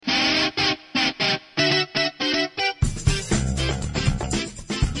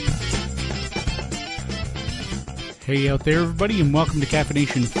Hey out there, everybody, and welcome to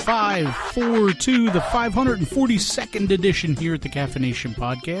CaffiNation 542, the 542nd edition here at the CaffiNation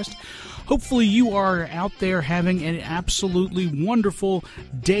podcast. Hopefully you are out there having an absolutely wonderful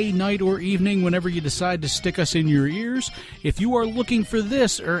day, night, or evening whenever you decide to stick us in your ears. If you are looking for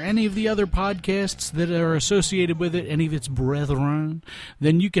this or any of the other podcasts that are associated with it, any of its brethren,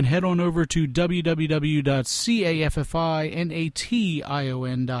 then you can head on over to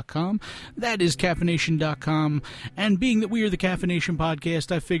www.CaffiNation.com. That is CaffiNation.com. And being that we are the CaffiNation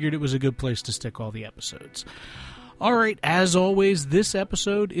podcast, I figured it was a good place to stick all the episodes. All right, as always, this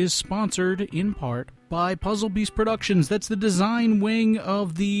episode is sponsored in part by Puzzle Beast Productions. That's the design wing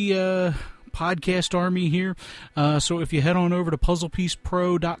of the podcast army here. So if you head on over to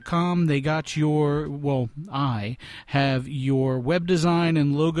puzzlepiecepro.com, they got I have your web design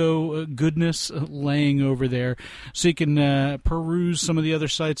and logo goodness laying over there. So you can peruse some of the other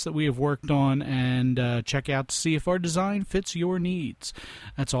sites that we have worked on and check out to see if our design fits your needs.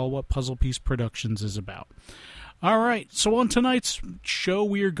 That's all what Puzzle Piece Productions is about. All right, so on tonight's show,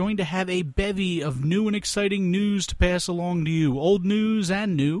 we are going to have a bevy of new and exciting news to pass along to you. Old news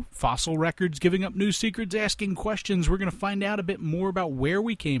and new. Fossil records giving up new secrets, asking questions. We're going to find out a bit more about where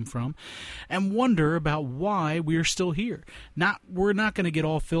we came from and wonder about why we are still here. We're not going to get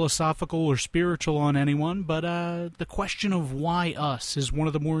all philosophical or spiritual on anyone, but the question of why us is one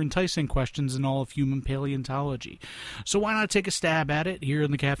of the more enticing questions in all of human paleontology. So why not take a stab at it here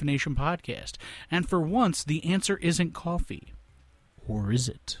in the CaffiNation podcast? And for once, the answer isn't coffee. Or is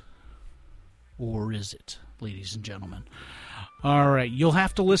it? Or is it, ladies and gentlemen? All right, you'll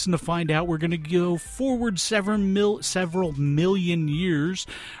have to listen to find out. We're going to go forward several million years,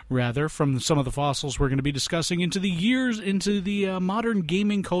 rather, from some of the fossils we're going to be discussing into the modern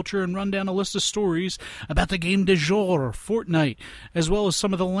gaming culture, and run down a list of stories about the game du jour, Fortnite, as well as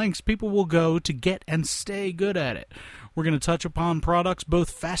some of the lengths people will go to get and stay good at it. We're going to touch upon products both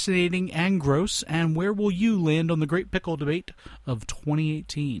fascinating and gross, and where will you land on the Great Pickle Debate of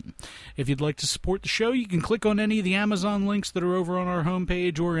 2018. If you'd like to support the show, you can click on any of the Amazon links that are over on our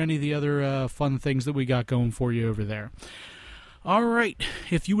homepage, or any of the other fun things that we got going for you over there. All right,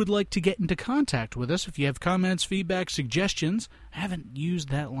 if you would like to get into contact with us, if you have comments, feedback, suggestions, I haven't used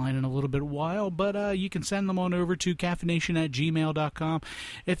that line in a little bit while, but you can send them on over to CaffiNation@gmail.com.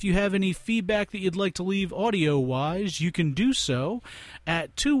 If you have any feedback that you'd like to leave audio-wise, you can do so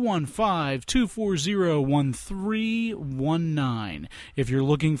at 215-240-1319. If you're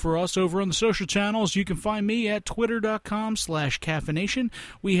looking for us over on the social channels, you can find me at twitter.com/CaffiNation.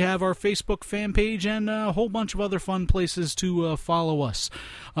 We have our Facebook fan page and a whole bunch of other fun places to follow us.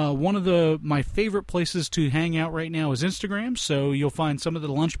 One of my favorite places to hang out right now is Instagram, so you'll find some of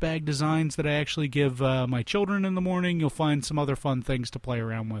the lunch bag designs that I actually give my children in the morning. You'll find some other fun things to play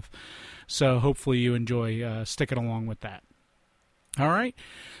around with. So hopefully you enjoy sticking along with that. All right,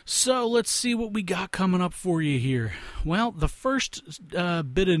 so let's see what we got coming up for you here. Well, the first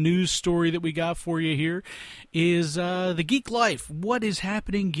bit of news story that we got for you here is the Geek Life. What is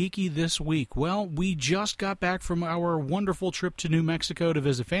happening geeky this week? Well, we just got back from our wonderful trip to New Mexico to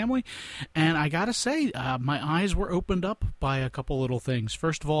visit family, and I gotta say, my eyes were opened up by a couple little things.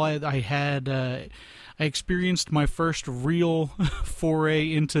 First of all, I experienced my first real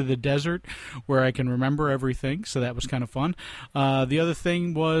foray into the desert where I can remember everything, so that was kind of fun. The other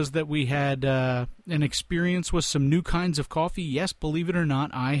thing was that we had an experience with some new kinds of coffee. Yes, believe it or not,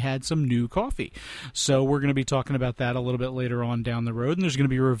 I had some new coffee. So we're going to be talking about that a little bit later on down the road, and there's going to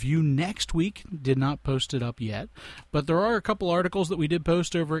be a review next week. Did not post it up yet, but there are a couple articles that we did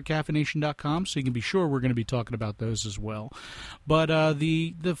post over at CaffiNation.com, so you can be sure we're going to be talking about those as well. But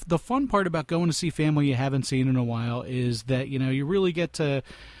the fun part about going to see family you haven't seen in a while is that, you know, you really get to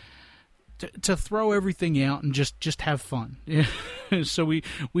throw everything out and just have fun. So we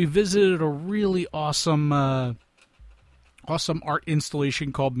visited a really awesome art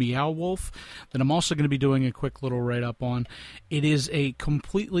installation called Meow Wolf that I'm also going to be doing a quick little write-up on. It is a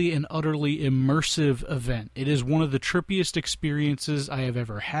completely and utterly immersive event. It is one of the trippiest experiences I have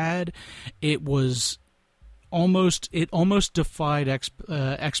ever had. It almost defied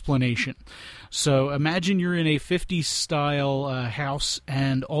explanation. So imagine you're in a 50s style house,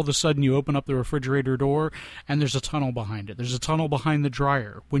 and all of a sudden you open up the refrigerator door and there's a tunnel behind it. There's a tunnel behind the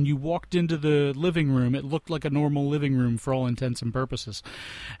dryer. When you walked into the living room, it looked like a normal living room for all intents and purposes.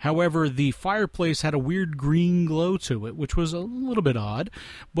 However, the fireplace had a weird green glow to it, which was a little bit odd.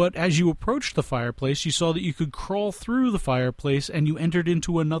 But as you approached the fireplace, you saw that you could crawl through the fireplace and you entered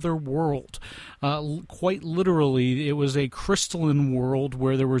into another world. Quite literally, it was a crystalline world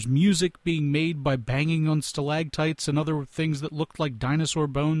where there was music being made by banging on stalactites and other things that looked like dinosaur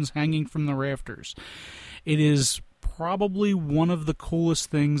bones hanging from the rafters. It is probably one of the coolest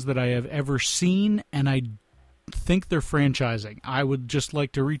things that I have ever seen, and I think they're franchising. I would just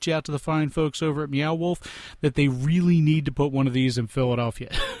like to reach out to the fine folks over at Meow Wolf that they really need to put one of these in Philadelphia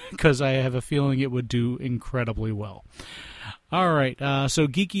because I have a feeling it would do incredibly well. All right, so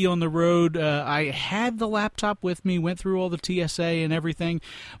Geeky on the Road, I had the laptop with me, went through all the TSA and everything,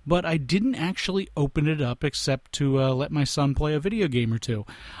 but I didn't actually open it up except to let my son play a video game or two.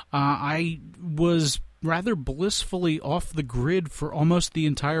 I was rather blissfully off the grid for almost the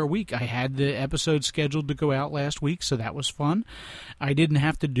entire week. I had the episode scheduled to go out last week, so that was fun. I didn't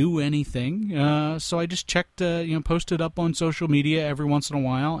have to do anything, so I just checked, posted up on social media every once in a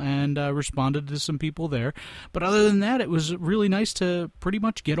while and responded to some people there. But other than that, it was really nice to pretty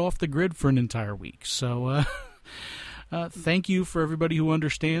much get off the grid for an entire week. So, thank you for everybody who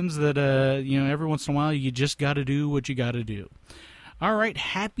understands that, every once in a while you just got to do what you got to do. All right,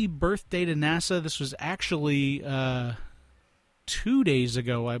 happy birthday to NASA. This was actually 2 days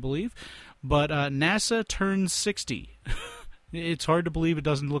ago, I believe, but NASA turned 60. It's hard to believe it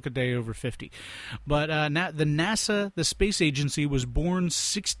doesn't look a day over 50. But the NASA, the space agency, was born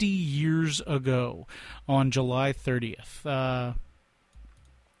 60 years ago on July 30th.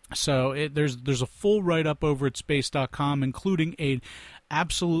 So there's a full write-up over at space.com, including a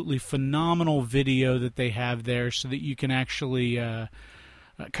absolutely phenomenal video that they have there so that you can actually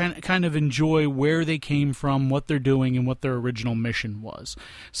kind of enjoy where they came from, what they're doing, and what their original mission was.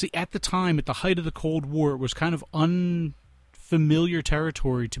 See, at the time, at the height of the Cold War, it was kind of unfamiliar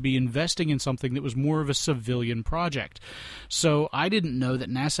territory to be investing in something that was more of a civilian project. So I didn't know that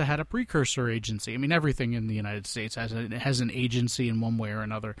NASA had a precursor agency. I mean, everything in the United States has an agency in one way or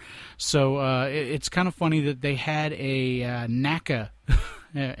another. So it's kind of funny that they had a NACA,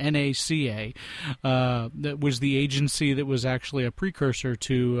 NACA, that was the agency that was actually a precursor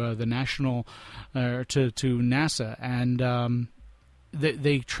to the national, to NASA, and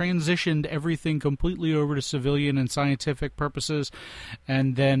they transitioned everything completely over to civilian and scientific purposes,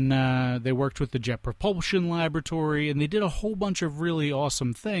 and then they worked with the Jet Propulsion Laboratory, and they did a whole bunch of really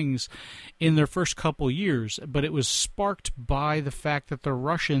awesome things in their first couple years, but it was sparked by the fact that the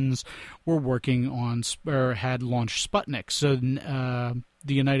Russians were working on, or had launched Sputnik, so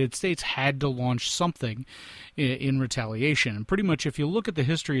the United States had to launch something in retaliation. And pretty much if you look at the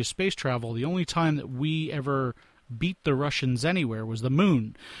history of space travel, the only time that we ever beat the Russians anywhere was the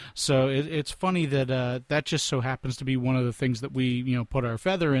moon. So it's funny that that just so happens to be one of the things that we put our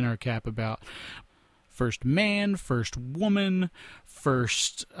feather in our cap about. First man, first woman,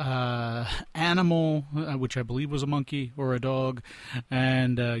 first animal, which I believe was a monkey or a dog,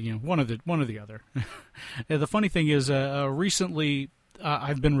 and one or the other. The funny thing is, recently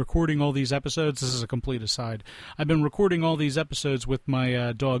I've been recording all these episodes. This is a complete aside. I've been recording all these episodes with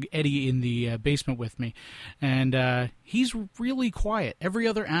my dog Eddie in the basement with me, and he's really quiet. Every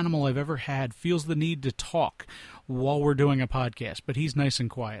other animal I've ever had feels the need to talk while we're doing a podcast, but he's nice and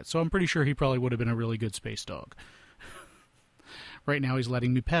quiet, so I'm pretty sure he probably would have been a really good space dog. Right now he's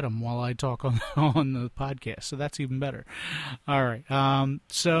letting me pet him while I talk on the podcast, so that's even better. All right.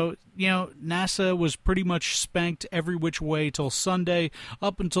 So, NASA was pretty much spanked every which way till Sunday,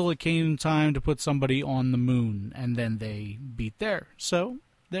 up until it came time to put somebody on the moon, and then they beat there. So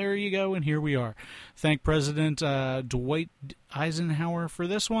there you go, and here we are. Thank President Dwight Eisenhower for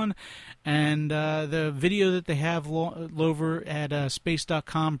this one, and the video that they have over at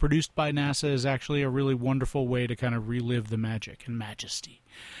space.com, produced by NASA, is actually a really wonderful way to kind of relive the magic and majesty.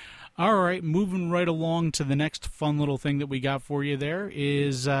 All right, moving right along to the next fun little thing that we got for you there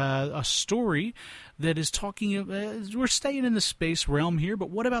is a story that is talking, we're staying in the space realm here, but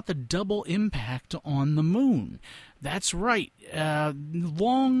what about the double impact on the moon? That's right. Now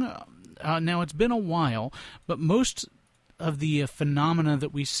it's been a while, but most of the phenomena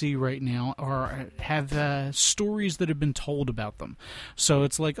that we see right now have stories that have been told about them. So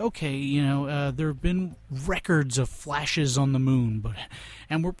it's like, okay, there have been records of flashes on the moon,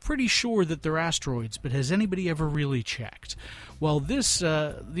 and we're pretty sure that they're asteroids, but has anybody ever really checked? Well,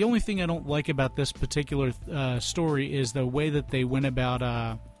 the only thing I don't like about this particular story is the way that they went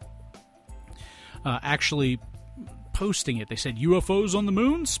about actually posting it. They said, UFOs on the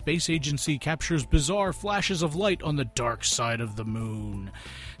moon? Space agency captures bizarre flashes of light on the dark side of the moon.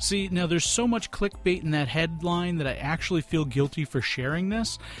 See, now there's so much clickbait in that headline that I actually feel guilty for sharing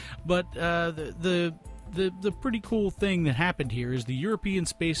this, but the pretty cool thing that happened here is the European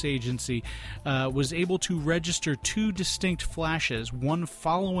Space Agency was able to register two distinct flashes, one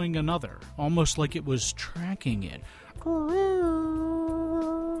following another, almost like it was tracking it.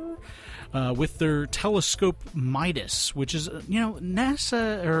 with their telescope Midas, which is,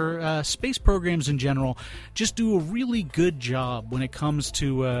 NASA or space programs in general just do a really good job when it comes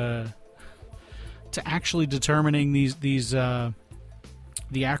to actually determining these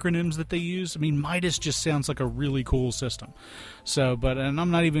the acronyms that they use. I mean, Midas just sounds like a really cool system. So, and I'm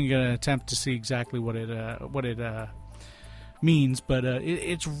not even going to attempt to see exactly what it means, but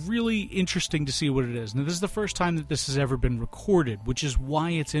it's really interesting to see what it is. Now, this is the first time that this has ever been recorded, which is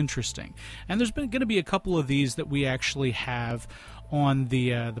why it's interesting. And there's going to be a couple of these that we actually have on the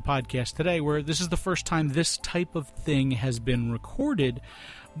podcast today, where this is the first time this type of thing has been recorded.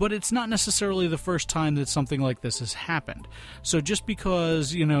 But it's not necessarily the first time that something like this has happened. So just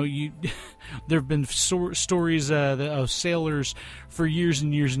because, there have been stories of sailors for years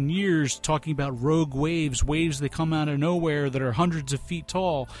and years and years talking about rogue waves that come out of nowhere that are hundreds of feet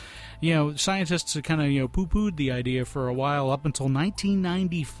tall. Scientists have kind of, poo-pooed the idea for a while up until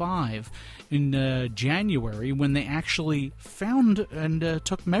 1995 in January, when they actually found and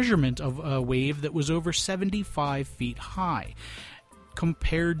took measurement of a wave that was over 75 feet high,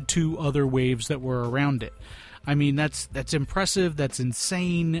 compared to other waves that were around it. I mean, that's impressive, that's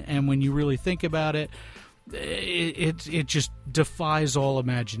insane, and when you really think about it, it just defies all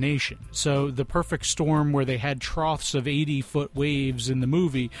imagination. So the perfect storm where they had troughs of 80-foot waves in the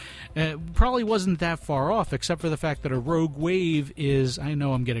movie probably wasn't that far off, except for the fact that a rogue wave is, I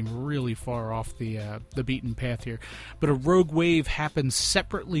know I'm getting really far off the beaten path here, but a rogue wave happens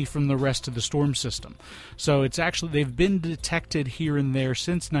separately from the rest of the storm system. So it's actually, they've been detected here and there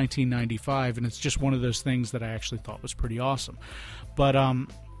since 1995, and it's just one of those things that I actually thought was pretty awesome. But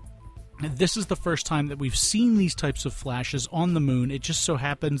this is the first time that we've seen these types of flashes on the moon. It just so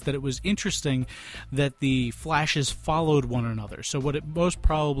happens that it was interesting that the flashes followed one another. So what it most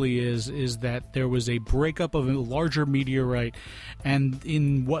probably is that there was a breakup of a larger meteorite, and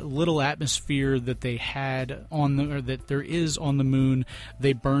in what little atmosphere that they had or that there is on the moon,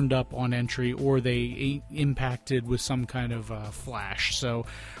 they burned up on entry, or they impacted with some kind of flash. So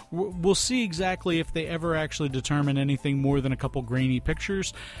we'll see exactly if they ever actually determine anything more than a couple grainy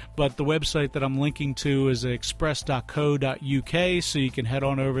pictures, but the website that I'm linking to is express.co.uk, so you can head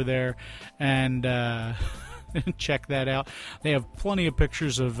on over there and check that out. They have plenty of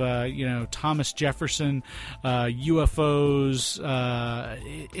pictures of Thomas Jefferson, UFOs.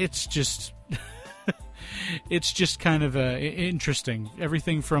 It's just it's just kind of interesting.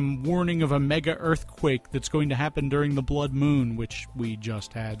 Everything from warning of a mega earthquake that's going to happen during the blood moon, which we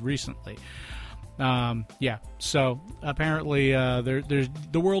just had recently. So apparently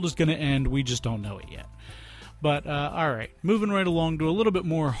the world is going to end. We just don't know it yet. But, all right, moving right along to a little bit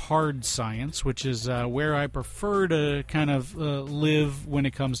more hard science, which is where I prefer to kind of live when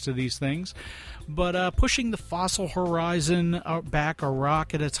it comes to these things. But pushing the fossil horizon back a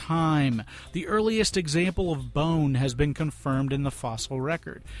rock at a time, the earliest example of bone has been confirmed in the fossil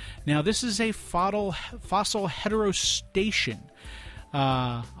record. Now, this is a fossil heterostation.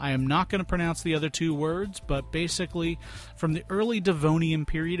 I am not going to pronounce the other two words, but basically, from the early Devonian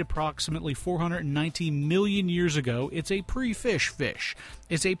period, approximately 490 million years ago, it's a pre-fish fish.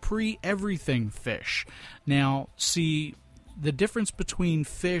 It's a pre-everything fish. Now, see, the difference between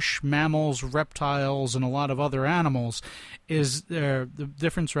fish, mammals, reptiles, and a lot of other animals is the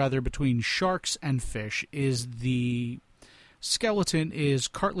difference, rather, between sharks and fish is the skeleton is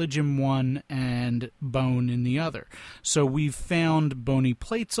cartilage in one and bone in the other. So we've found bony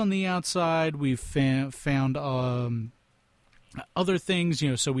plates on the outside. We've found other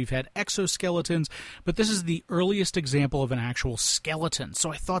things, so we've had exoskeletons, but this is the earliest example of an actual skeleton.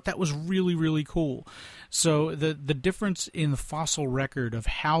 So I thought that was really, really cool. So the difference in the fossil record of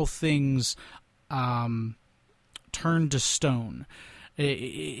how things turn to stone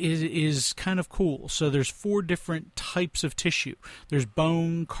is kind of cool. So there's 4 different types of tissue. There's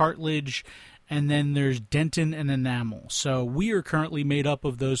bone, cartilage, and then there's dentin and enamel. So we are currently made up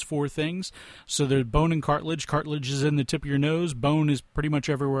of those 4 things. So there's bone and cartilage. Cartilage is in the tip of your nose. Bone is pretty much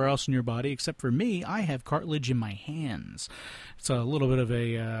everywhere else in your body, except for me. I have cartilage in my hands. It's a little bit of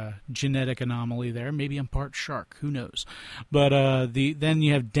a genetic anomaly there. Maybe I'm part shark. Who knows? But then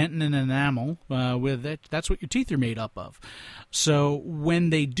you have dentin and enamel. That's what your teeth are made up of. So when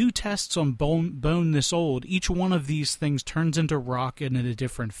they do tests on bone this old, each one of these things turns into rock in a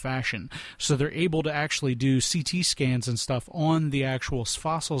different fashion. So they're able to actually do CT scans and stuff on the actual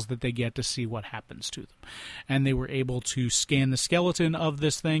fossils that they get to see what happens to them. And they were able to scan the skeleton of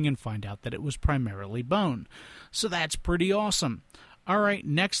this thing and find out that it was primarily bone. So that's pretty awesome. All right,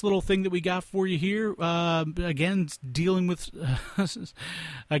 next little thing that we got for you here, again, dealing with,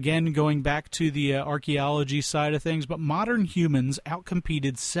 again, going back to the archaeology side of things, but modern humans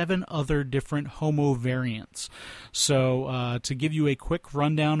outcompeted 7 other different Homo variants. So to give you a quick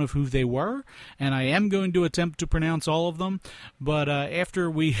rundown of who they were, and I am going to attempt to pronounce all of them, but after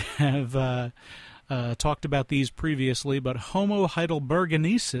we have... talked about these previously, but Homo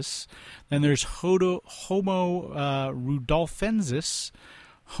heidelbergensis, then there's Homo rudolfensis,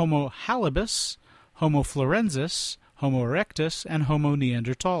 Homo habilis, Homo florensis, Homo erectus, and Homo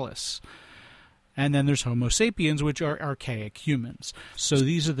neanderthalis. And then there's Homo sapiens, which are archaic humans. So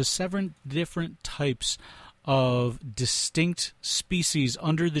these are the 7 different types of distinct species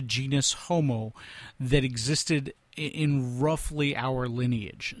under the genus Homo that existed in roughly our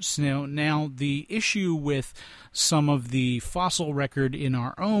lineage. So now the issue with some of the fossil record in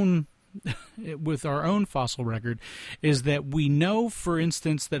our own with our own fossil record is that we know, for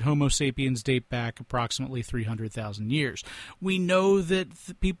instance, that Homo sapiens date back approximately 300,000 years. We know that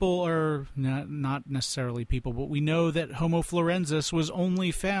people are not necessarily people, but we know that Homo florensis was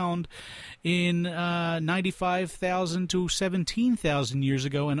only found in 95,000 to 17,000 years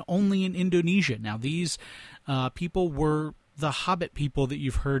ago, and only in Indonesia. Now, these people were the Hobbit people that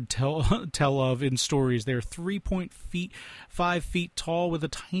you've heard tell of in stories. They're 3.5 feet tall with a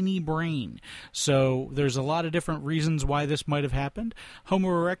tiny brain. So there's a lot of different reasons why this might have happened. Homo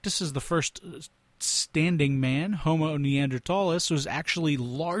erectus is the first standing man. Homo neanderthalis was actually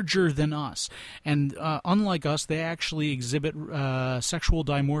larger than us, and unlike us, they actually exhibit sexual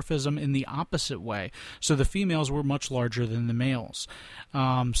dimorphism in the opposite way. So the females were much larger than the males.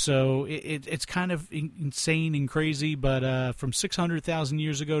 So it's kind of insane and crazy, but from 600,000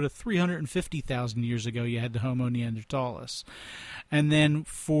 years ago to 350,000 years ago, you had the Homo neanderthalis. And then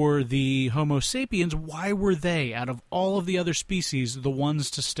for the Homo sapiens, why were they, out of all of the other species, the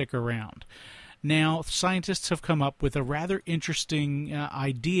ones to stick around? Now, scientists have come up with a rather interesting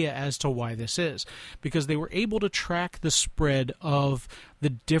idea as to why this is, because they were able to track the spread of the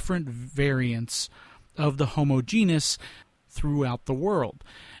different variants of the Homo genus throughout the world.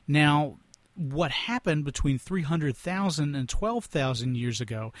 Now, what happened between 300,000 and 12,000 years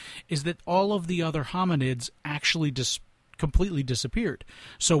ago is that all of the other hominids actually completely disappeared.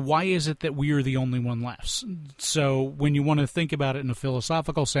 So why is it that we are the only one left? So when you want to think about it in a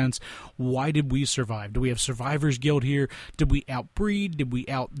philosophical sense, why did we survive? Do we have survivor's guilt here? Did we outbreed? Did we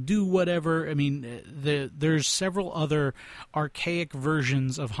outdo whatever? I mean, there's several other archaic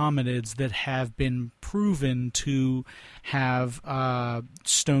versions of hominids that have been proven to have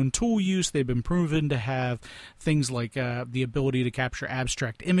stone tool use. They've been proven to have things like the ability to capture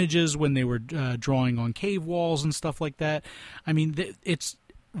abstract images when they were drawing on cave walls and stuff like that. I mean, it's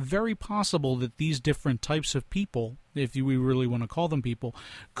very possible that these different types of people, if we really want to call them people,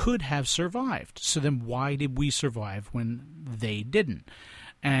 could have survived. So then why did we survive when they didn't?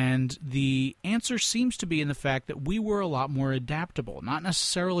 And the answer seems to be in the fact that we were a lot more adaptable. Not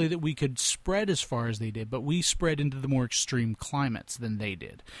necessarily that we could spread as far as they did, but we spread into the more extreme climates than they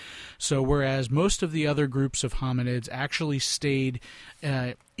did. So whereas most of the other groups of hominids actually stayed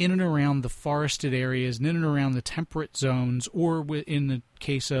in and around the forested areas and in and around the temperate zones, or in the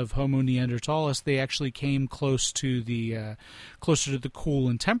case of Homo neanderthalis, they actually came closer to the cool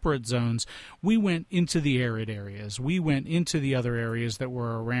and temperate zones. We went into the arid areas. We went into the other areas that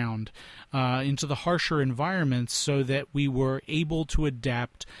were around, into the harsher environments, so that we were able to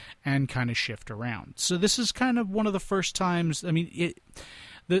adapt and kind of shift around. So this is kind of one of the first times. I mean,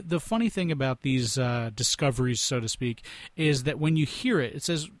 The funny thing about these discoveries, so to speak, is that when you hear it, it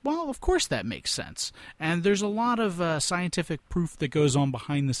says, well, of course that makes sense. And there's a lot of scientific proof that goes on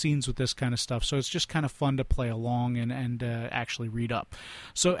behind the scenes with this kind of stuff, so it's just kind of fun to play along and actually read up.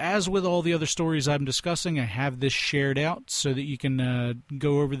 So as with all the other stories I'm discussing, I have this shared out so that you can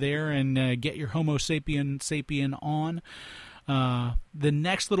go over there and get your Homo sapien on. The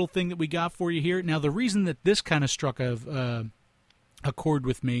next little thing that we got for you here, now the reason that this kind of struck a chord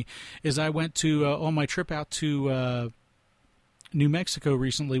with me is I went to on my trip out to New Mexico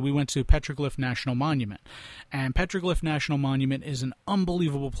recently. We went to Petroglyph National Monument, and Petroglyph National Monument is an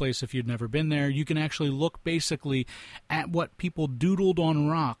unbelievable place if you've never been there. You can actually look basically at what people doodled on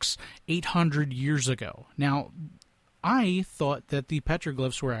rocks 800 years ago. Now, I thought that the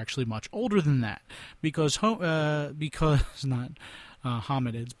petroglyphs were actually much older than that, because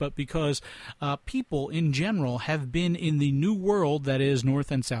hominids, but because people in general have been in the New World, that is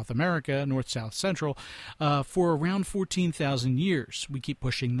North and South America, North, South, Central, for around 14,000 years. We keep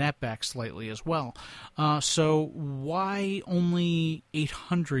pushing that back slightly as well. So why only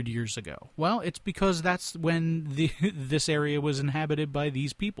 800 years ago? Well, it's because that's when this area was inhabited by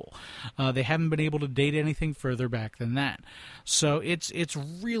these people. They haven't been able to date anything further back than that. So it's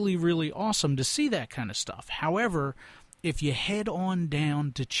really, really awesome to see that kind of stuff. However, if you head on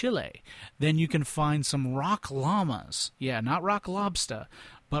down to Chile, then you can find some rock llamas. Yeah, not rock lobster,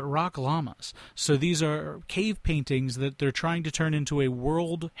 but rock llamas. So these are cave paintings that they're trying to turn into a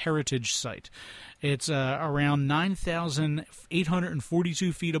World Heritage Site. It's around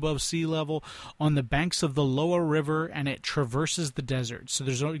 9,842 feet above sea level on the banks of the Loa River, and it traverses the desert. So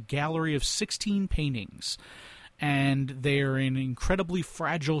there's a gallery of 16 paintings, and they are in incredibly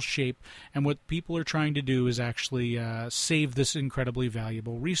fragile shape, and what people are trying to do is actually save this incredibly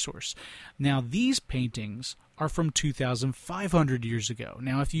valuable resource. Now, these paintings are from 2,500 years ago.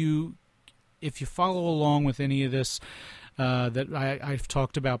 Now, if you follow along with any of this that I've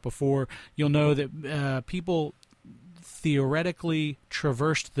talked about before, you'll know that people theoretically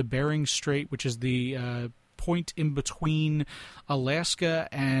traversed the Bering Strait, which is the point in between Alaska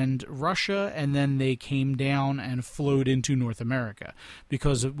and Russia, and then they came down and flowed into North America.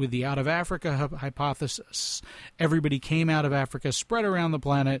 Because with the out of Africa hypothesis, everybody came out of Africa, spread around the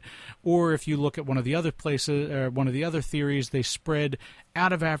planet, or if you look at one of the other places, or one of the other theories, they spread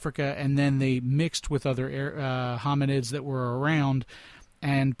out of Africa and then they mixed with other hominids that were around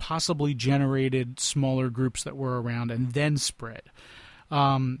and possibly generated smaller groups that were around and then spread.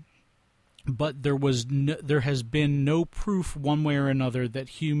 But there has been no proof one way or another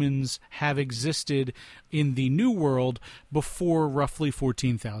that humans have existed in the New World before roughly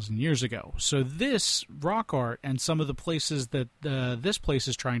 14,000 years ago. So this rock art and some of the places that this place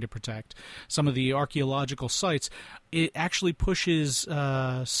is trying to protect, some of the archaeological sites, it actually pushes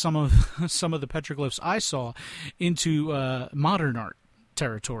some of the petroglyphs I saw into modern art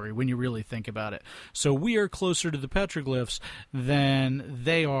territory when you really think about it. So we are closer to the petroglyphs than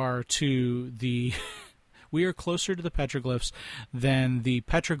they are to the we are closer to the petroglyphs than the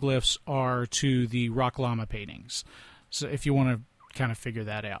petroglyphs are to the rock llama paintings. So if you want to kind of figure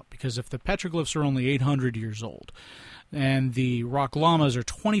that out, because if the petroglyphs are only 800 years old and the rock llamas are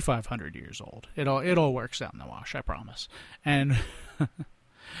 2,500 years old, it all works out in the wash, I promise. And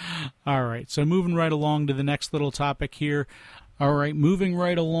all right, so moving right along to the next little topic here. All right, moving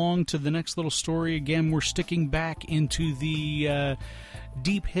right along to the next little story. Again, we're sticking back into the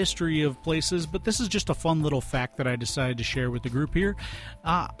deep history of places, but this is just a fun little fact that I decided to share with the group here.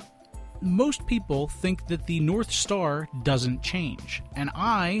 Most people think that the North Star doesn't change, and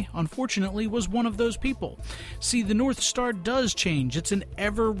I, unfortunately, was one of those people. See, the North Star does change. It's an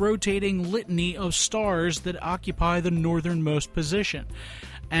ever-rotating litany of stars that occupy the northernmost position.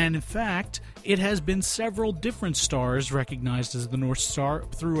 And in fact, it has been several different stars recognized as the North Star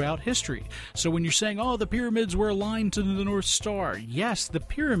throughout history. So when you're saying, oh, the pyramids were aligned to the North Star, yes, the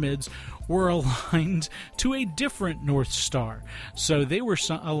pyramids were aligned to a different North Star. So they were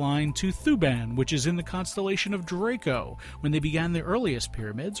aligned to Thuban, which is in the constellation of Draco. When they began the earliest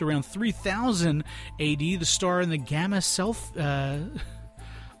pyramids, around 3000 AD, the star in the Gamma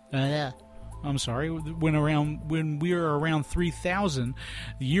when we are around 3000,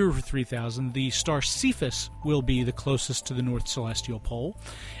 the year 3000, the star Cephus will be the closest to the North Celestial Pole,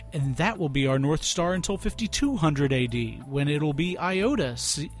 and that will be our North Star until 5200 AD, when it'll be Iota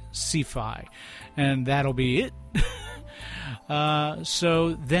Cephei, and that'll be it.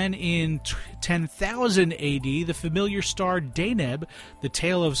 So then in 10,000 AD, the familiar star Deneb, the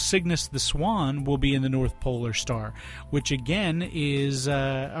tail of Cygnus the Swan, will be in the North Polar Star, which again is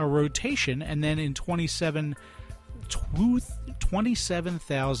a rotation. And then in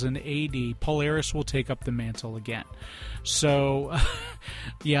 27,000 AD, Polaris will take up the mantle again. So,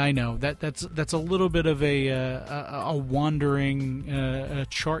 yeah, I know that's a little bit of a wandering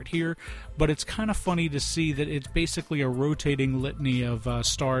chart here, but it's kind of funny to see that it's basically a rotating litany of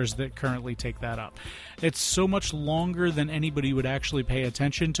stars that currently take that up. It's so much longer than anybody would actually pay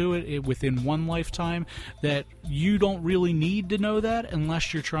attention to it within one lifetime that you don't really need to know that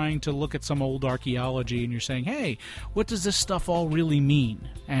unless you're trying to look at some old archaeology and you're saying, hey, what does this stuff all really mean?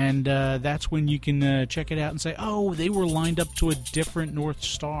 And that's when you can check it out and say, oh, they were lined up to a different North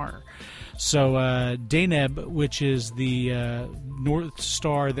Star. So Deneb, which is the North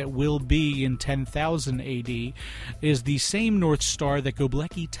Star that will be in 10,000 AD, is the same North Star that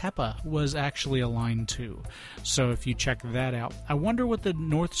Göbekli Tepe was actually aligned to. So if you check that out, I wonder what the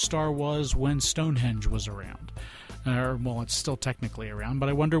North Star was when Stonehenge was around. Well, it's still technically around, but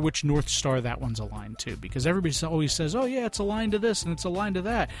I wonder which North Star that one's aligned to, because everybody always says, oh yeah, it's aligned to this and it's aligned to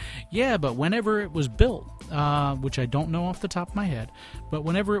that. Yeah, but whenever it was built, which I don't know off the top of my head, but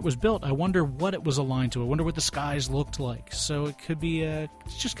whenever it was built, I wonder what it was aligned to. I wonder what the skies looked like. So it could be,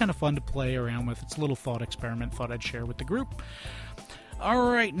 it's just kind of fun to play around with. It's a little thought experiment, thought I'd share with the group.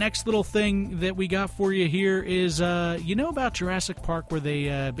 All right, next little thing that we got for you here is, you know about Jurassic Park where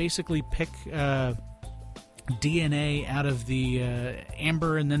they basically pick DNA out of the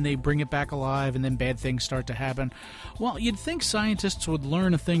amber and then they bring it back alive and then bad things start to happen? Well, you'd think scientists would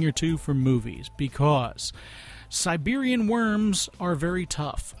learn a thing or two from movies, because Siberian worms are very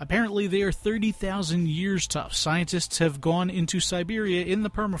tough. Apparently, they are 30,000 years tough. Scientists have gone into Siberia in the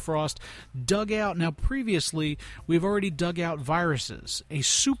permafrost, dug out. Now, previously, we've already dug out viruses, a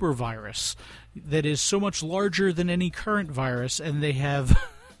super virus that is so much larger than any current virus, and they have...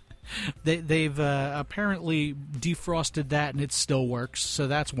 They've apparently defrosted that, and it still works, so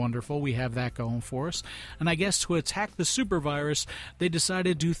that's wonderful. We have that going for us. And I guess to attack the super virus, they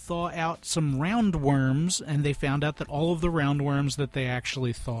decided to thaw out some roundworms, and they found out that all of the roundworms that they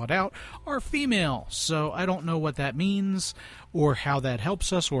actually thawed out are female. So I don't know what that means or how that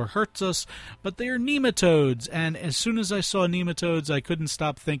helps us or hurts us, but they are nematodes. And as soon as I saw nematodes, I couldn't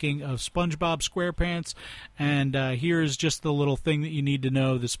stop thinking of SpongeBob SquarePants. And here's just the little thing that you need to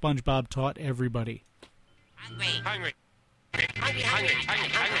know that SpongeBob taught everybody. Hungry. Hungry. Hungry. Hungry. Hungry.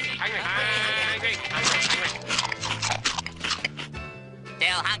 Hungry. Hungry. Still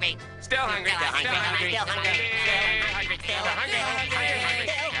hungry. Still hungry. Still hungry. Still hungry. Still hungry. Still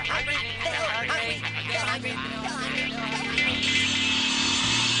hungry. Still hungry.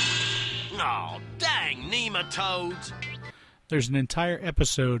 Oh, dang nematodes. There's an entire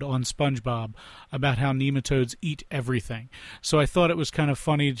episode on SpongeBob about how nematodes eat everything. So I thought it was kind of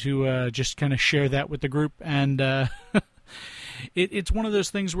funny to just kind of share that with the group. And it's one of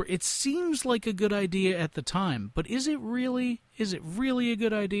those things where it seems like a good idea at the time. But is it really? Is it really a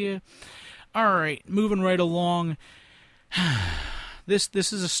good idea? All right, moving right along. This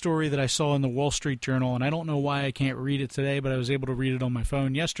is a story that I saw in the Wall Street Journal, and I don't know why I can't read it today, but I was able to read it on my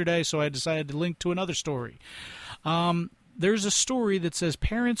phone yesterday, so I decided to link to another story. There's a story that says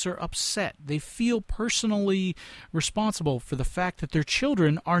parents are upset. They feel personally responsible for the fact that their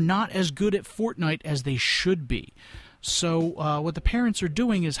children are not as good at Fortnite as they should be. So what the parents are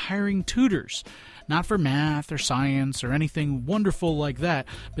doing is hiring tutors, not for math or science or anything wonderful like that,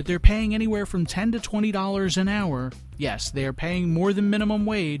 but they're paying anywhere from $10 to $20 an hour. Yes, they are paying more than minimum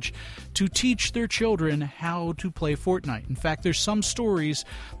wage to teach their children how to play Fortnite. In fact, there's some stories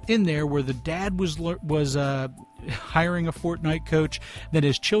in there where the dad was hiring a Fortnite coach, then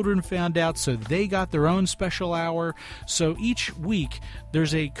his children found out, so they got their own special hour. So each week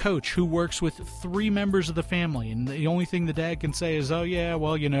there's a coach who works with 3 members of the family, and the only thing the dad can say is, oh yeah,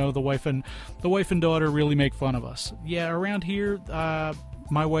 well, you know, the wife and daughter really make fun of us. Yeah, around here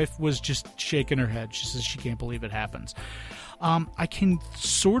my wife was just shaking her head. She says she can't believe it happens. I can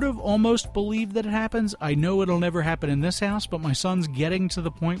sort of almost believe that it happens. I know it'll never happen in this house, but my son's getting to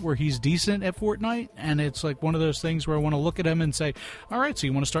the point where he's decent at Fortnite, and it's like one of those things where I want to look at him and say, all right, so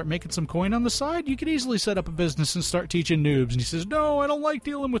you want to start making some coin on the side? You could easily set up a business and start teaching noobs. And he says, no, I don't like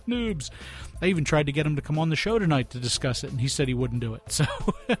dealing with noobs. I even tried to get him to come on the show tonight to discuss it, and he said he wouldn't do it. So...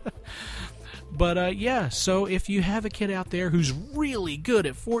 But, yeah, so if you have a kid out there who's really good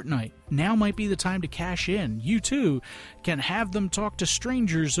at Fortnite, now might be the time to cash in. You, too, can have them talk to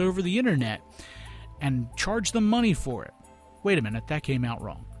strangers over the internet and charge them money for it. Wait a minute, that came out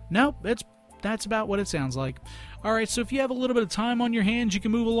wrong. Nope, that's about what it sounds like. All right, so if you have a little bit of time on your hands, you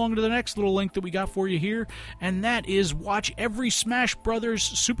can move along to the next little link that we got for you here, and that is watch every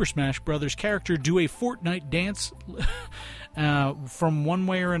Super Smash Brothers character do a Fortnite dance from one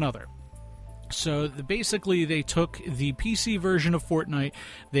way or another. So basically, they took the PC version of Fortnite,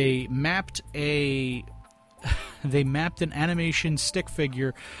 they mapped an animation stick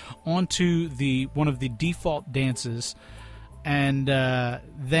figure onto one of the default dances, and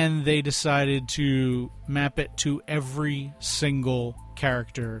then they decided to map it to every single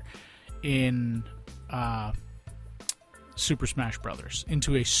character in Super Smash Brothers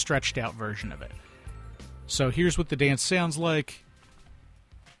into a stretched out version of it. So here's what the dance sounds like.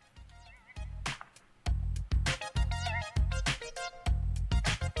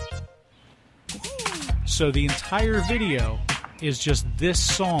 So the entire video is just this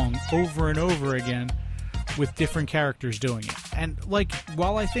song over and over again with different characters doing it. And, like,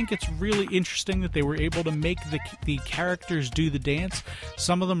 while I think it's really interesting that they were able to make the characters do the dance,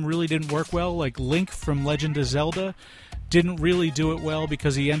 some of them really didn't work well. Like Link from Legend of Zelda didn't really do it well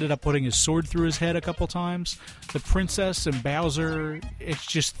because he ended up putting his sword through his head a couple times. The princess and Bowser, it's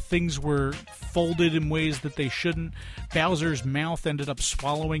just things were folded in ways that they shouldn't. Bowser's mouth ended up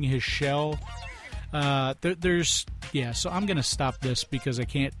swallowing his shell. So I'm going to stop this because I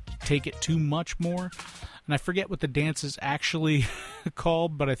can't take it too much more. And I forget what the dance is actually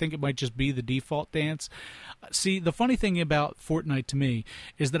called, but I think it might just be the default dance. See, the funny thing about Fortnite to me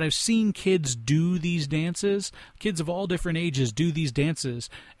is that I've seen kids do these dances, kids of all different ages do these dances,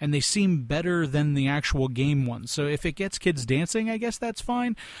 and they seem better than the actual game ones. So if it gets kids dancing, I guess that's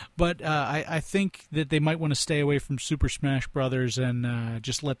fine, but I think that they might want to stay away from Super Smash Brothers and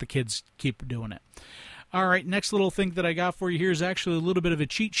just let the kids keep doing it. All right, next little thing that I got for you here is actually a little bit of a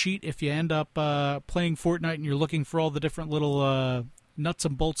cheat sheet if you end up playing Fortnite and you're looking for all the different little nuts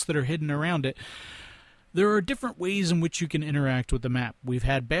and bolts that are hidden around it. There are different ways in which you can interact with the map. We've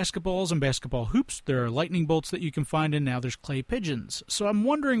had basketballs and basketball hoops. There are lightning bolts that you can find, and now there's clay pigeons. So I'm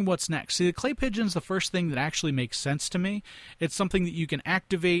wondering what's next. See, the clay pigeon's the first thing that actually makes sense to me. It's something that you can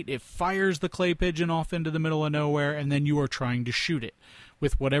activate. It fires the clay pigeon off into the middle of nowhere, and then you are trying to shoot it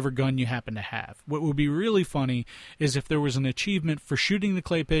with whatever gun you happen to have. What would be really funny is if there was an achievement for shooting the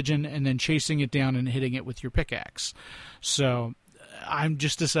clay pigeon and then chasing it down and hitting it with your pickaxe. So I'm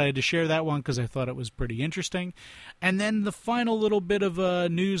just decided to share that one because I thought it was pretty interesting. And then the final little bit of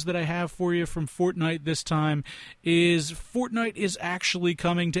news that I have for you from Fortnite this time is Fortnite is actually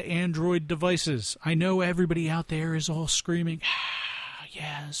coming to Android devices. I know everybody out there is all screaming,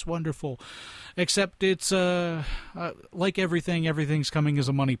 yes, wonderful. Except it's like everything's coming as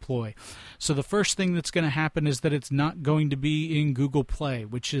a money ploy. So the first thing that's going to happen is that it's not going to be in Google Play,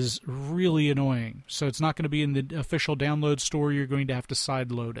 which is really annoying. So it's not going to be in the official download store. You're going to have to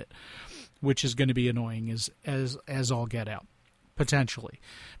sideload it, which is going to be annoying as all get out, potentially.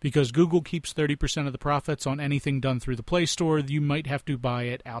 Because Google keeps 30% of the profits on anything done through the Play Store. You might have to buy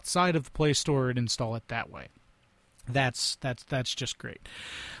it outside of the Play Store and install it that way. That's just great.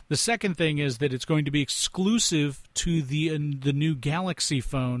 The second thing is that it's going to be exclusive to the new Galaxy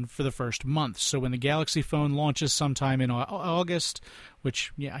phone for the first month. So when the Galaxy phone launches sometime in August,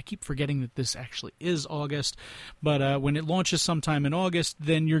 which, yeah, I keep forgetting that this actually is August, but when it launches sometime in August,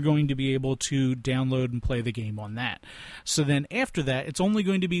 then you're going to be able to download and play the game on that. So then after that, it's only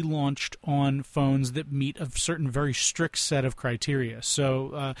going to be launched on phones that meet a certain very strict set of criteria.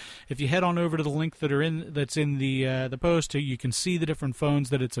 So if you head on over to the link that's in the post, you can see the different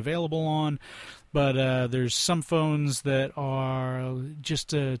phones that it's available on. But there's some phones that are, just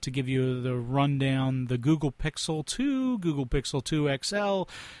to give you the rundown, the Google Pixel 2, Google Pixel 2 XL,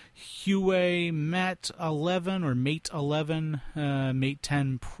 Huawei Mate 11 or Mate 11, Mate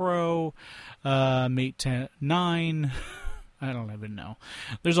 10 Pro, Mate 10 9. I don't even know.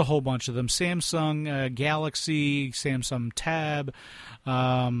 There's a whole bunch of them. Samsung Galaxy, Samsung Tab.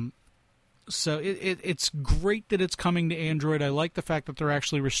 So it's great that it's coming to Android. I like the fact that they're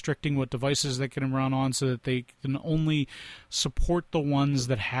actually restricting what devices they can run on so that they can only support the ones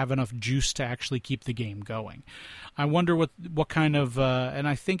that have enough juice to actually keep the game going. I wonder what kind of, and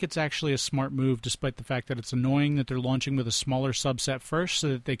I think it's actually a smart move despite the fact that it's annoying that they're launching with a smaller subset first so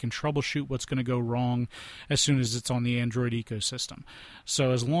that they can troubleshoot what's going to go wrong as soon as it's on the Android ecosystem.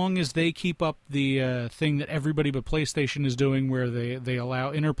 So as long as they keep up the thing that everybody but PlayStation is doing where they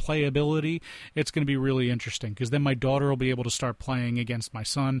allow interplayability, it's going to be really interesting because then my daughter will be able to start playing against my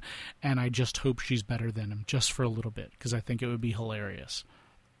son, and I just hope she's better than him just for a little bit because I think it would be hilarious.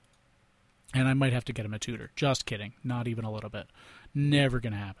 And I might have to get him a tutor. Just kidding. Not even a little bit. Never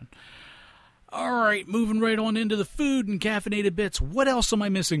going to happen. All right, moving right on into the food and caffeinated bits. What else am I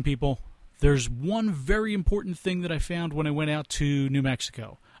missing, people? There's one very important thing that I found when I went out to New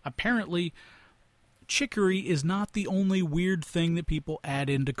Mexico. Apparently, chicory is not the only weird thing that people add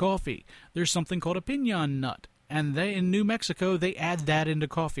into coffee. There's something called a piñon nut. And in New Mexico, they add that into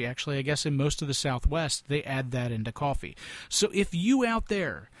coffee. Actually, I guess in most of the Southwest, they add that into coffee. So if you out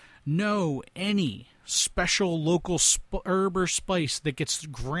there know any special local herb or spice that gets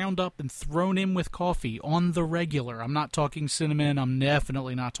ground up and thrown in with coffee on the regular, I'm not talking cinnamon, I'm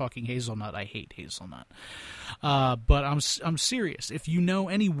definitely not talking hazelnut, I hate hazelnut, but I'm serious. If you know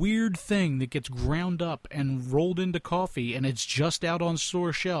any weird thing that gets ground up and rolled into coffee and it's just out on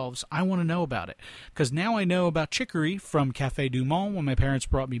store shelves, I want to know about it, because now I know about chicory from Café Du Monde when my parents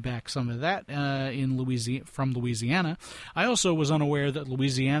brought me back some of that from Louisiana. I also was unaware that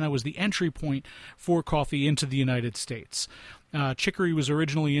Louisiana was the entry point for coffee into the United States. Chicory was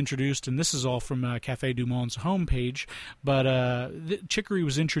originally introduced, and this is all from Café Du Monde's homepage, but chicory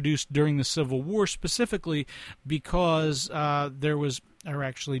was introduced during the Civil War specifically because during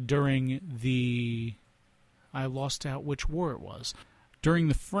the I lost out which war it was. During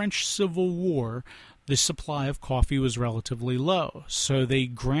the French Civil War, the supply of coffee was relatively low, so they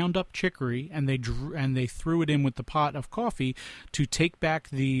ground up chicory and they threw it in with the pot of coffee to take back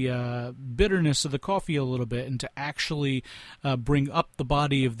the bitterness of the coffee a little bit and to actually bring up the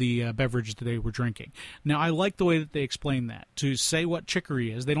body of the beverage that they were drinking. Now, I like the way that they explain that. To say what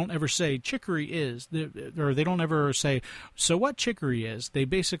chicory is, they don't ever say chicory is, or they don't ever say, so what chicory is. They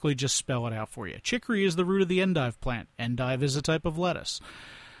basically just spell it out for you. Chicory is the root of the endive plant. Endive is a type of lettuce.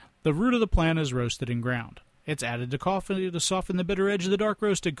 The root of the plant is roasted and ground. It's added to coffee to soften the bitter edge of the dark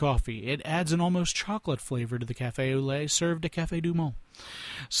roasted coffee. It adds an almost chocolate flavor to the café au lait served at Café du Monde.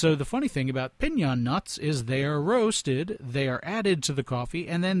 So the funny thing about piñon nuts is they are roasted, they are added to the coffee,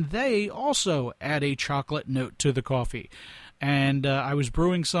 and then they also add a chocolate note to the coffee. And I was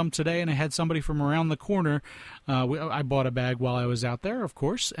brewing some today, and I had somebody from around the corner. I bought a bag while I was out there, of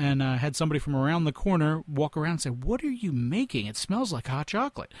course, and had somebody from around the corner walk around and say, "What are you making? It smells like hot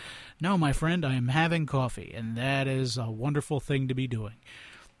chocolate." No, my friend, I am having coffee, and that is a wonderful thing to be doing.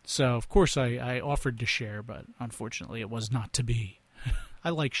 So, of course, I offered to share, but unfortunately it was not to be. I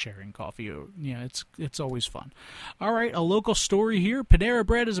like sharing coffee. Yeah, it's always fun. All right, a local story here. Panera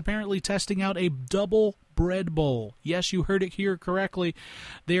Bread is apparently testing out a double bread bowl. Yes, you heard it here correctly.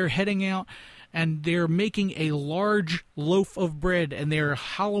 They're heading out and they're making a large loaf of bread and they're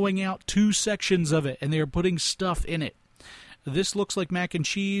hollowing out 2 sections of it and they're putting stuff in it. This looks like mac and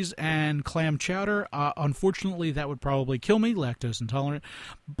cheese and clam chowder. Unfortunately, that would probably kill me, lactose intolerant,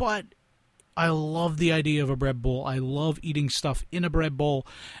 but I love the idea of a bread bowl. I love eating stuff in a bread bowl,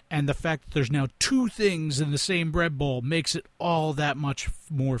 and the fact that there's now 2 things in the same bread bowl makes it all that much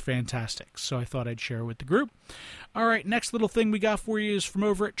more fantastic. So I thought I'd share with the group. All right, next little thing we got for you is from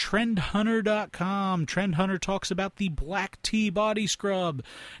over at TrendHunter.com. Trend Hunter talks about the black tea body scrub.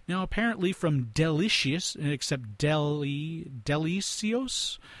 Now, apparently from Delicious, except Delicios.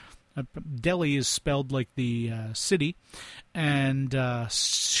 Delhi is spelled like the city, and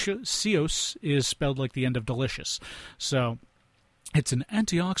Cios is spelled like the end of delicious. So it's an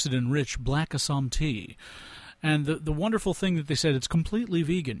antioxidant-rich black Assam tea. And the wonderful thing that they said, it's completely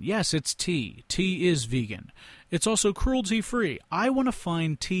vegan. Yes, it's tea. Tea is vegan. It's also cruelty-free. I want to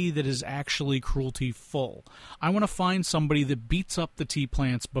find tea that is actually cruelty-full. I want to find somebody that beats up the tea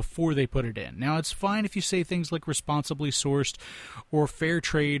plants before they put it in. Now, it's fine if you say things like responsibly sourced or fair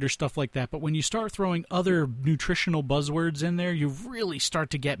trade or stuff like that, but when you start throwing other nutritional buzzwords in there, you really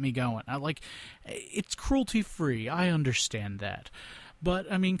start to get me going. It's cruelty-free. I understand that.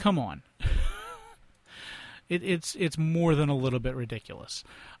 But, I mean, come on. It's more than a little bit ridiculous.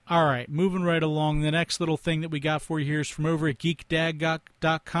 All right, moving right along. The next little thing that we got for you here is from over at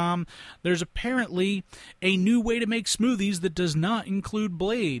geekdag.com. There's apparently a new way to make smoothies that does not include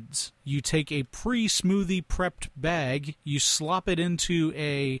blades. You take a pre-smoothie prepped bag, you slop it into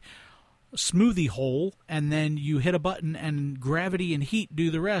a smoothie hole, and then you hit a button and gravity and heat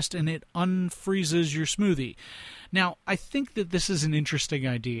do the rest, and it unfreezes your smoothie. Now, I think that this is an interesting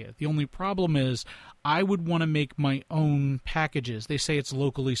idea. The only problem is I would want to make my own packages. They say it's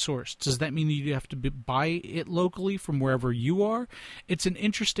locally sourced. Does that mean that you have to buy it locally from wherever you are? It's an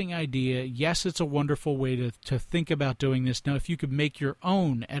interesting idea. Yes, it's a wonderful way to think about doing this. Now, if you could make your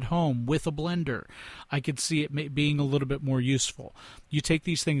own at home with a blender, I could see it being a little bit more useful. You take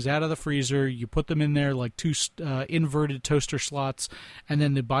these things out of the freezer, you put them in there like 2 inverted toaster slots, and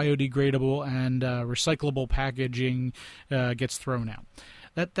then the biodegradable and recyclable packaging gets thrown out.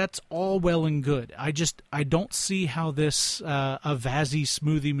 That's all well and good. I don't see how this a Vazzy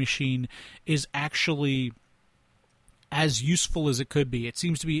smoothie machine is actually as useful as it could be. It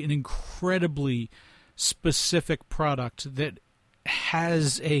seems to be an incredibly specific product that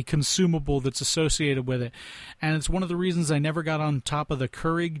has a consumable that's associated with it, and it's one of the reasons I never got on top of the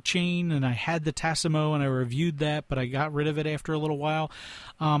Keurig chain, and I had the Tassimo and I reviewed that, but I got rid of it after a little while.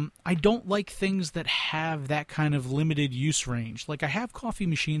 I don't like things that have that kind of limited use range. Like, I have coffee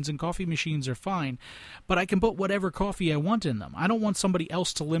machines, and coffee machines are fine, but I can put whatever coffee I want in them. I don't want somebody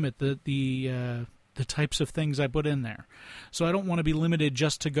else to limit the types of things I put in there. So I don't want to be limited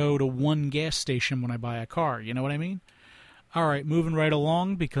just to go to one gas station when I buy a car, you know what I mean? All right, moving right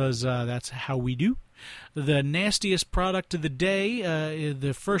along, because that's how we do. The nastiest product of the day,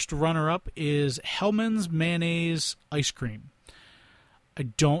 the first runner-up is Hellmann's Mayonnaise Ice Cream. I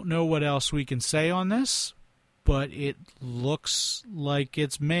don't know what else we can say on this, but it looks like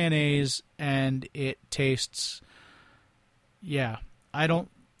it's mayonnaise, and it tastes... Yeah, I don't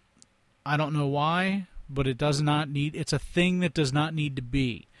know why, but it does not need... It's a thing that does not need to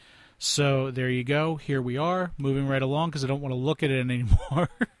be. So there you go. Here we are, moving right along because I don't want to look at it anymore.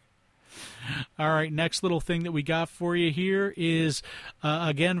 All right, next little thing that we got for you here is,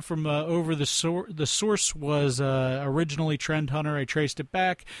 again, from over the source was originally Trend Hunter. I traced it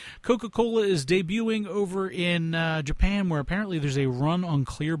back. Coca-Cola is debuting over in Japan, where apparently there's a run on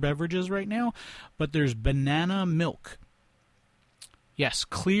clear beverages right now, but there's banana milk. Yes,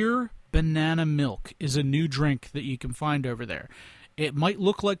 clear banana milk is a new drink that you can find over there. It might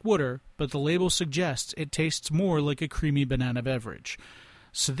look like water, but the label suggests it tastes more like a creamy banana beverage.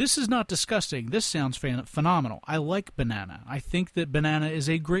 So this is not disgusting. This sounds phenomenal. I like banana. I think that banana is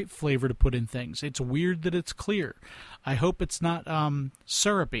a great flavor to put in things. It's weird that it's clear. I hope it's not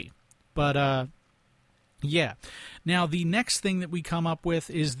syrupy. But, yeah. Now, the next thing that we come up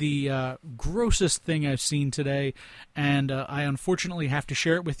with is the grossest thing I've seen today, and I unfortunately have to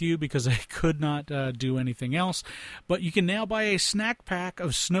share it with you because I could not do anything else. But you can now buy a snack pack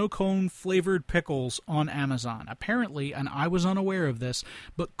of snow cone-flavored pickles on Amazon. Apparently, and I was unaware of this,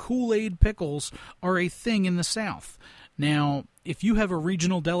 but Kool-Aid pickles are a thing in the South. Now, if you have a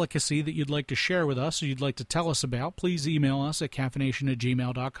regional delicacy that you'd like to share with us or you'd like to tell us about, please email us at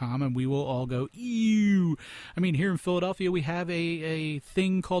CaffiNation@gmail.com and we will all go, ew. I mean, here in Philadelphia, we have a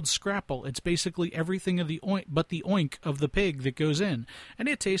thing called scrapple. It's basically everything of the oink, but the oink of the pig that goes in. And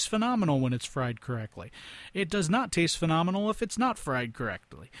it tastes phenomenal when it's fried correctly. It does not taste phenomenal if it's not fried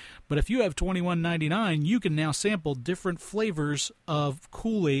correctly. But if you have $21.99, you can now sample different flavors of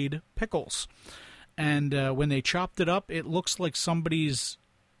Kool-Aid pickles. And when they chopped it up, it looks like somebody's,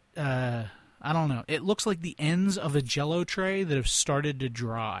 I don't know, it looks like the ends of a Jell-O tray that have started to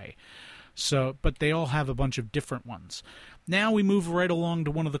dry. So, but they all have a bunch of different ones. Now we move right along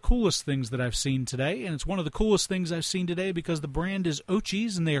to one of the coolest things that I've seen today, and it's one of the coolest things I've seen today because the brand is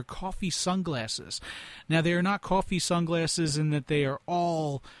Ochi's, and they are coffee sunglasses. Now, they are not coffee sunglasses in that they are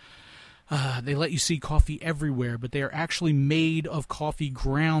all... they let you see coffee everywhere, but they are actually made of coffee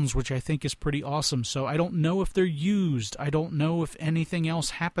grounds, which I think is pretty awesome. So I don't know if they're used. I don't know if anything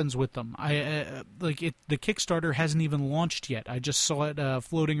else happens with them. The Kickstarter hasn't even launched yet. I just saw it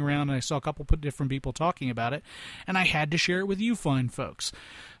floating around, and I saw a couple different people talking about it, and I had to share it with you fine folks.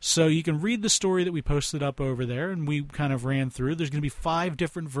 So you can read the story that we posted up over there, and we kind of ran through. There's going to be 5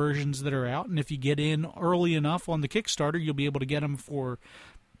 different versions that are out, and if you get in early enough on the Kickstarter, you'll be able to get them for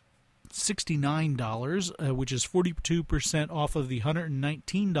 $69, which is 42% off of the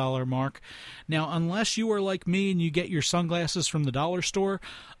 $119 mark. Now, unless you are like me and you get your sunglasses from the dollar store,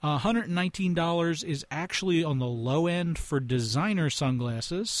 $119 is actually on the low end for designer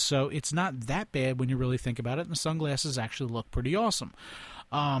sunglasses, so it's not that bad when you really think about it, and the sunglasses actually look pretty awesome.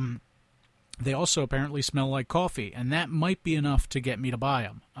 They also apparently smell like coffee, and that might be enough to get me to buy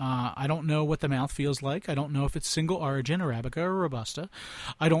them. I don't know what the mouth feels like. I don't know if it's single origin, Arabica, or Robusta.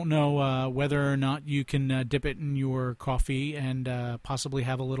 I don't know whether or not you can dip it in your coffee and possibly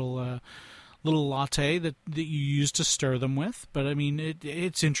have a little latte that you use to stir them with. But, I mean,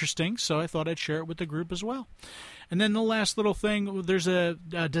 it's interesting, so I thought I'd share it with the group as well. And then the last little thing, there's a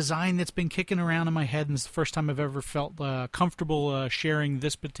design that's been kicking around in my head, and it's the first time I've ever felt comfortable sharing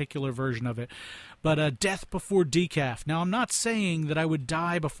this particular version of it. But death before decaf. Now, I'm not saying that I would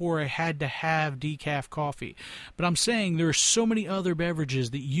die before I had to have decaf coffee, but I'm saying there are so many other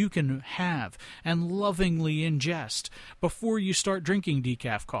beverages that you can have and lovingly ingest before you start drinking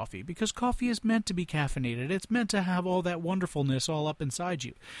decaf coffee, because coffee is meant to be caffeinated. It's meant to have all that wonderfulness all up inside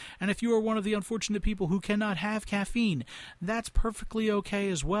you. And if you are one of the unfortunate people who cannot have caffeine, that's perfectly okay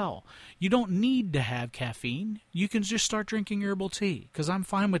as well. You don't need to have caffeine. You can just start drinking herbal tea, because I'm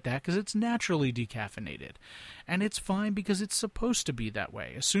fine with that, because it's naturally decaffeinated. And it's fine because it's supposed to be that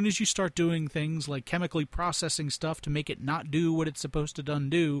way. As soon as you start doing things like chemically processing stuff to make it not do what it's supposed to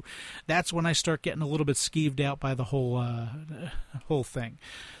do, that's when I start getting a little bit skeeved out by the whole thing.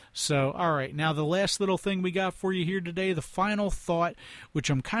 So, all right, now the last little thing we got for you here today, the final thought, which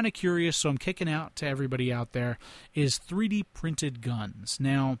I'm kind of curious, so I'm kicking out to everybody out there, is 3D printed guns.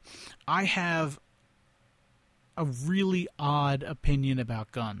 Now, I have a really odd opinion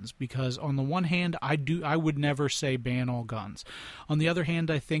about guns, because on the one hand, I would never say ban all guns. On the other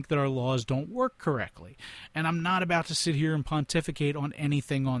hand, I think that our laws don't work correctly, and I'm not about to sit here and pontificate on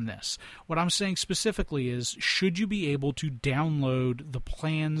anything on this. What I'm saying specifically is, should you be able to download the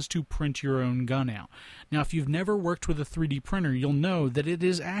plans to print your own gun out? Now, if you've never worked with a 3D printer, you'll know that it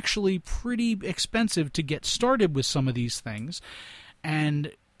is actually pretty expensive to get started with some of these things,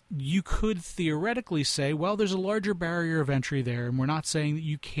 and you could theoretically say, well, there's a larger barrier of entry there, and we're not saying that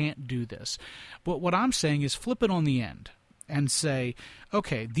you can't do this. But what I'm saying is flip it on the end. and say,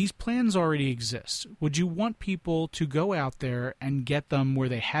 okay, these plans already exist. Would you want people to go out there and get them where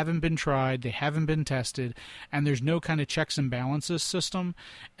they haven't been tried, they haven't been tested, and there's no kind of checks and balances system,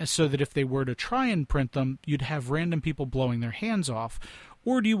 so that if they were to try and print them, you'd have random people blowing their hands off?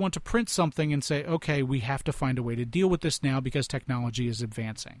 Or do you want to print something and say, okay, we have to find a way to deal with this now because technology is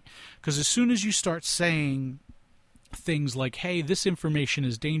advancing? Because as soon as you start saying things like, hey, this information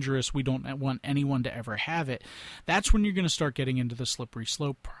is dangerous, we don't want anyone to ever have it, that's when you're going to start getting into the slippery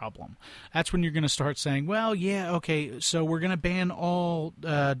slope problem. That's when you're going to start saying, well, yeah, okay, so we're going to ban all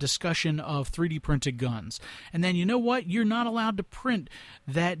discussion of 3D printed guns. And then, you know what? You're not allowed to print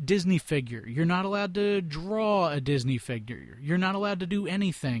that Disney figure. You're not allowed to draw a Disney figure. You're not allowed to do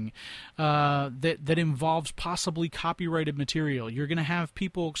anything that involves possibly copyrighted material. You're going to have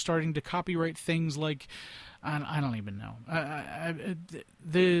people starting to copyright things like, I don't even know.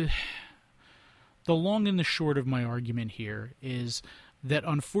 The long and the short of my argument here is that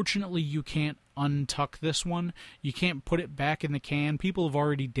unfortunately you can't untuck this one. You can't put it back in the can. People have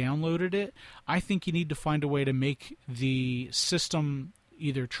already downloaded it. I think you need to find a way to make the system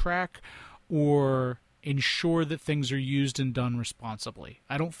either track or ensure that things are used and done responsibly.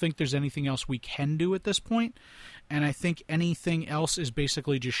 I don't think there's anything else we can do at this point, and I think anything else is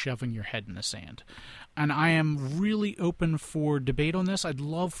basically just shoving your head in the sand. And I am really open for debate on this. I'd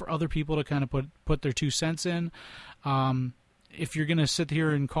love for other people to kind of put their 2 cents in. If you're going to sit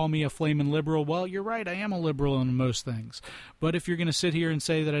here and call me a flaming liberal, well, you're right, I am a liberal in most things. But if you're going to sit here and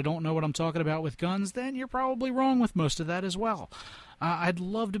say that I don't know what I'm talking about with guns, then you're probably wrong with most of that as well. I'd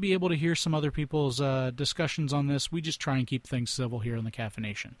love to be able to hear some other people's discussions on this. We just try and keep things civil here in the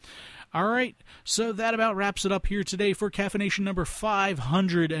CaffiNation. All right, so that about wraps it up here today for CaffiNation number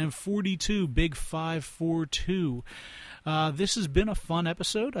 542, Big 542. This has been a fun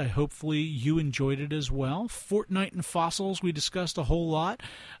episode. Hopefully you enjoyed it as well. Fortnite and fossils, we discussed a whole lot.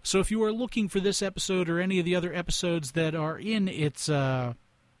 So if you are looking for this episode or any of the other episodes that are in its...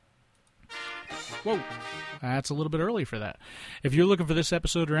 Whoa. That's a little bit early for that. If you're looking for this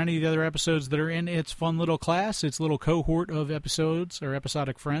episode or any of the other episodes that are in its fun little class, its little cohort of episodes or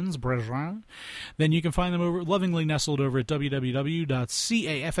episodic friends, then you can find them lovingly nestled over at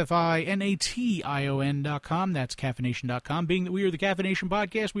www.CaffiNation.com. That's CaffiNation.com. Being that we are the CaffiNation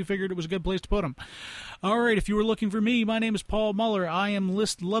podcast, we figured it was a good place to put them. All right, if you were looking for me, my name is Paul Muller. I am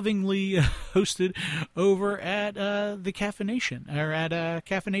lovingly hosted over at the CaffiNation, or at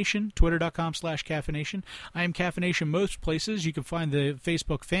CaffiNation, twitter.com/CaffiNation. I am CaffiNation most places. You can find the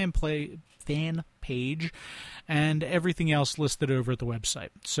Facebook fan page and everything else listed over at the website.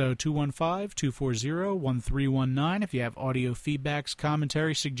 So 215-240-1319 if you have audio feedbacks,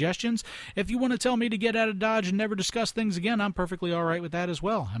 commentary, suggestions. If you want to tell me to get out of Dodge and never discuss things again, I'm perfectly all right with that as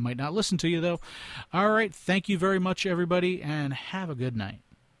well. I might not listen to you, though. All right, thank you very much, everybody, and have a good night.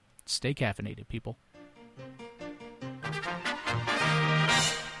 Stay caffeinated, people.